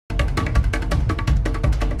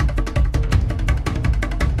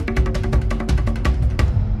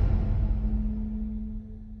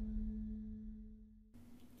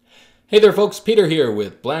Hey there folks, Peter here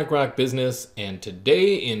with BlackRock Business, and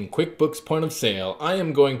today in QuickBooks Point of Sale, I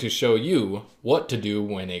am going to show you what to do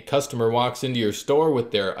when a customer walks into your store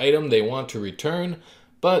with their item they want to return,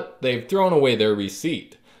 but they've thrown away their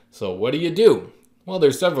receipt. So what do? Well,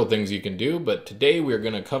 there's several things you can do, but today we're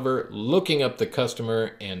going to cover looking up the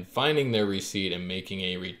customer and finding their receipt and making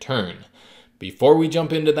a return. Before we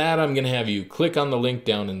jump into that, I'm going to have you click on the link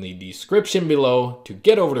down in the description below to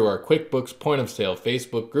get over to our QuickBooks Point of Sale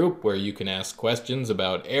Facebook group where you can ask questions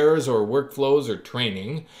about errors or workflows or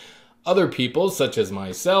training. Other people, such as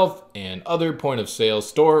myself and other point of sale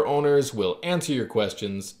store owners, will answer your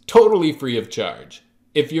questions totally free of charge.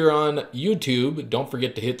 If you're on YouTube, don't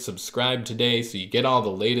forget to hit subscribe today so you get all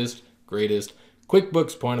the latest, greatest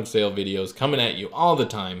QuickBooks Point of Sale videos coming at you all the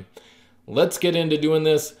time. Let's get into doing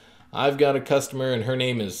this. I've got a customer and her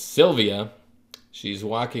name is Sylvia. She's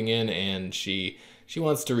walking in and she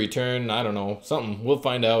wants to return, I don't know, something, we'll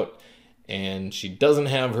find out. And she doesn't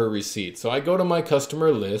have her receipt. So I go to my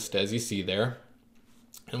customer list, as you see there.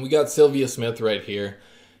 And we got Sylvia Smith right here.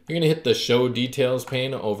 You're going to hit the show details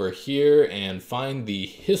pane over here and find the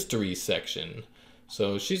history section.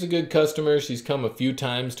 So she's a good customer. She's come a few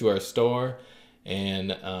times to our store.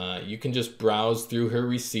 And you can just browse through her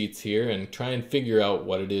receipts here and try and figure out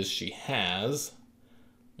what it is she has.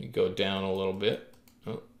 Let me go down a little bit.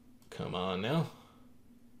 Oh, come on now.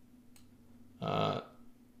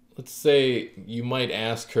 Let's say you might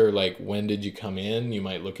ask her, like, when did you come in? You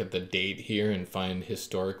might look at the date here and find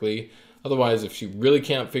historically. Otherwise, if she really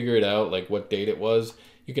can't figure it out, like what date it was,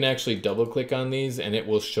 you can actually double click on these and it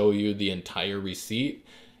will show you the entire receipt.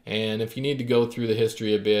 And if you need to go through the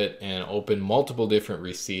history a bit and open multiple different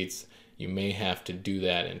receipts, you may have to do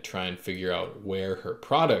that and try and figure out where her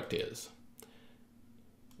product is.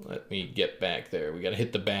 Let me get back there. We got to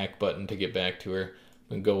hit the back button to get back to her.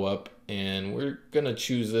 And go up and we're going to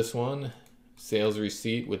choose this one. Sales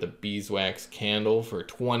receipt with a beeswax candle for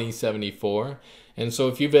 $20.74. And so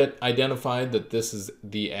if you've identified that this is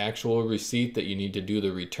the actual receipt that you need to do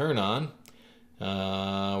the return on,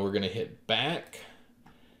 we're going to hit back.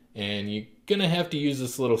 And you're going to have to use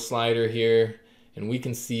this little slider here, and we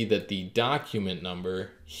can see that the document number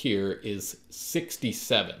here is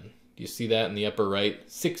 67. Do you see that in the upper right?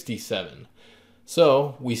 67.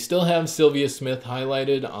 So we still have Sylvia Smith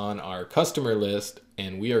highlighted on our customer list,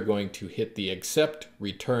 and we are going to hit the Accept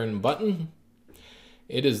Return button.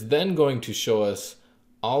 It is then going to show us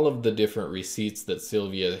all of the different receipts that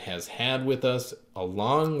Sylvia has had with us,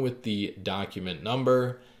 along with the document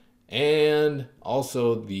number, and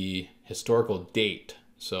also the historical date.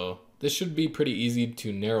 So this should be pretty easy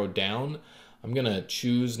to narrow down. I'm going to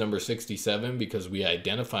choose number 67 because we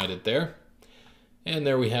identified it there. And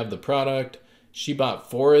there we have the product. She bought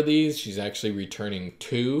 4 of these. She's actually returning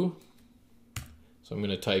 2. So I'm going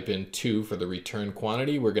to type in 2 for the return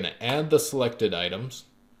quantity. We're going to add the selected items.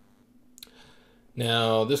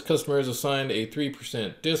 Now this customer is assigned a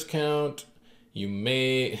 3% discount. You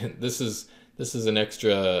may, this is an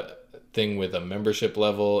extra thing with a membership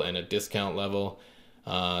level and a discount level.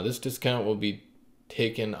 This discount will be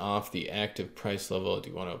taken off the active price level. Do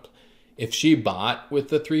you want to, if she bought with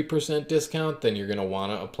the 3% discount, then you're going to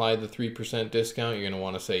want to apply the 3% discount. You're going to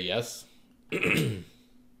want to say yes.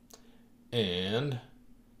 And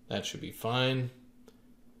that should be fine.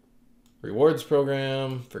 Rewards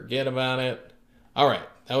program, forget about it. All right.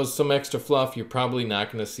 That was some extra fluff. You're probably not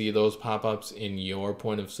going to see those pop-ups in your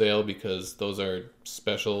point of sale because those are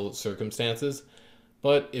special circumstances.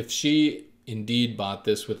 But if she indeed bought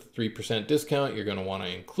this with a 3% discount, you're going to want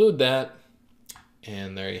to include that.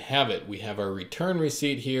 And there you have it. We have our return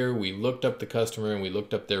receipt here. We looked up the customer and we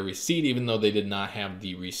looked up their receipt even though they did not have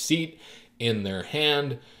the receipt in their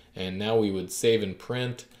hand. And now we would save and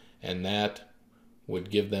print, and that would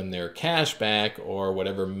give them their cash back or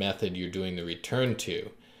whatever method you're doing the return to.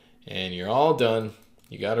 And you're all done.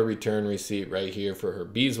 You got a return receipt right here for her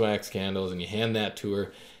beeswax candles, and you hand that to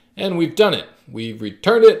her. And we've done it. We've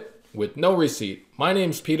returned it with no receipt. My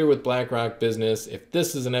name's Peter with BlackRock Business. If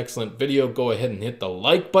this is an excellent video, go ahead and hit the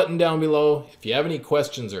like button down below. If you have any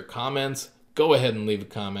questions or comments, go ahead and leave a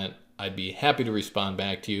comment. I'd be happy to respond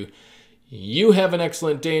back to you. You have an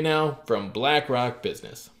excellent day now from BlackRock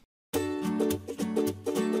Business.